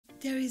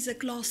there is a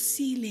glass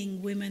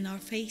ceiling women are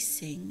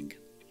facing,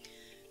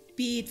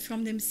 be it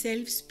from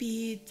themselves,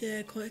 be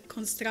it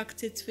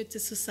constructed with the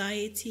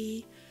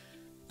society,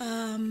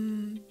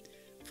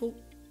 for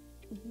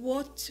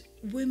what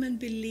women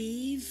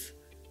believe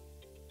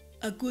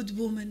a good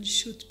woman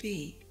should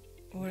be,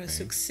 or a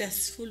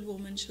successful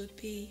woman should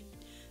be.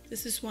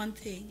 This is one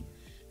thing.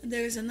 And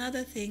there is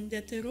another thing,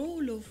 that the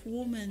role of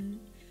woman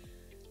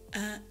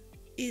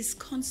is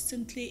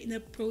constantly in a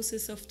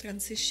process of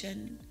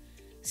transition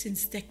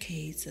since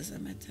decades, as a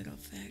matter of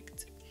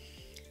fact.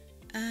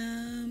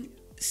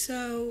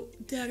 So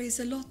there is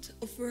a lot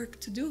of work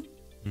to do.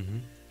 Mm-hmm.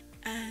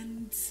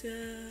 And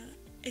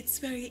it's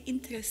very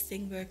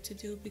interesting work to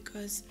do,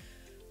 because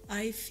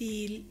I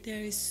feel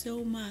there is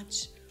so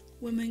much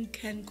women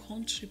can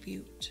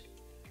contribute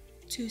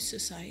to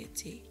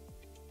society.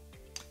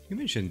 You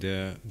mentioned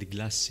the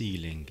glass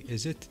ceiling.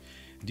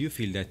 Do you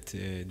feel that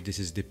this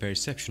is the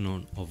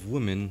perception of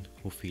women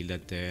who feel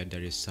that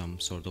there is some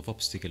sort of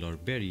obstacle or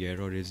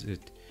barrier, or is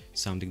it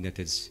something that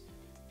is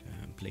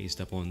placed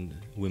upon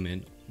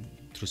women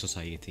through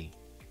society?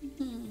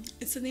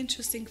 It's an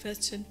interesting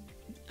question.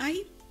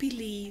 I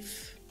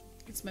believe,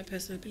 it's my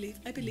personal belief,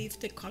 I believe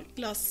the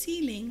glass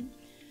ceiling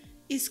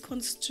is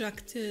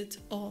constructed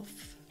of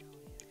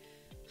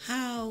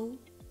how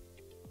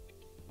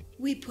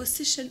we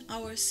position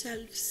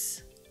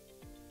ourselves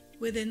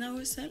within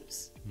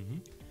ourselves,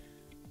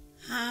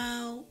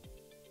 how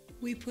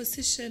we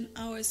position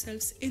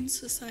ourselves in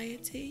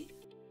society,